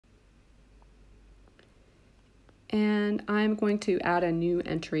And I'm going to add a new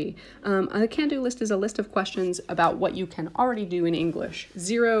entry. A can-do list is a list of questions about what you can already do in English.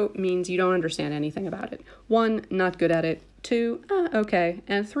 0 means you don't understand anything about it. 1, not good at it. 2, okay.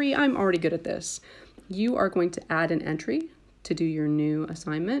 And 3, I'm already good at this. You are going to add an entry to do your new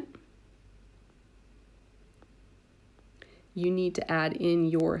assignment. You need to add in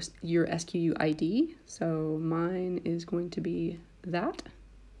your SQU ID. So mine is going to be that.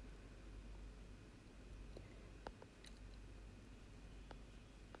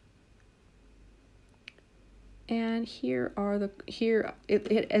 And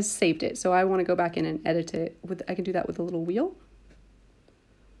it has saved it. So I want to go back in and edit it I can do that with a little wheel.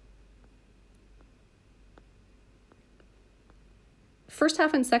 First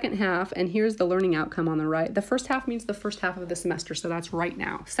half and second half, and here's the learning outcome on the right. The first half means the first half of the semester, so that's right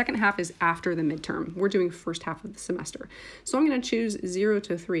now. Second half is after the midterm. We're doing first half of the semester. So I'm going to choose 0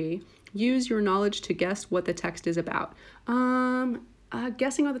 to 3. Use your knowledge to guess what the text is about.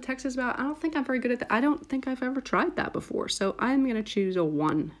 Guessing what the text is about, I don't think I'm very good at that. I don't think I've ever tried that before, so I'm going to choose a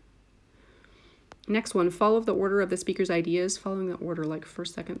 1. Next one, follow the order of the speaker's ideas, following the order like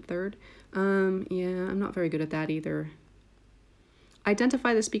first, second, third. Yeah, I'm not very good at that either.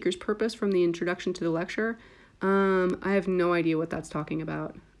 Identify the speaker's purpose from the introduction to the lecture. I have no idea what that's talking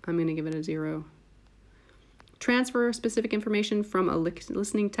about. I'm going to give it a 0. Transfer specific information from a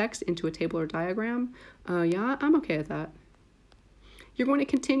listening text into a table or diagram. Yeah, I'm okay at that. You're going to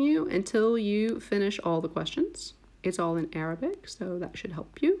continue until you finish all the questions. It's all in Arabic, so that should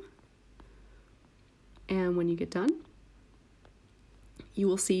help you. And when you get done, you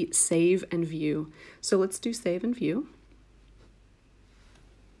will see save and view. So let's do save and view.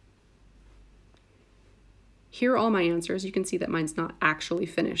 Here are all my answers. You can see that mine's not actually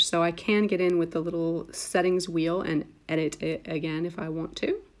finished, so I can get in with the little settings wheel and edit it again if I want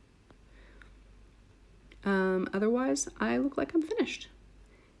to. Otherwise, I look like I'm finished.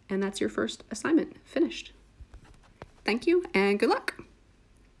 And that's your first assignment, finished. Thank you and good luck.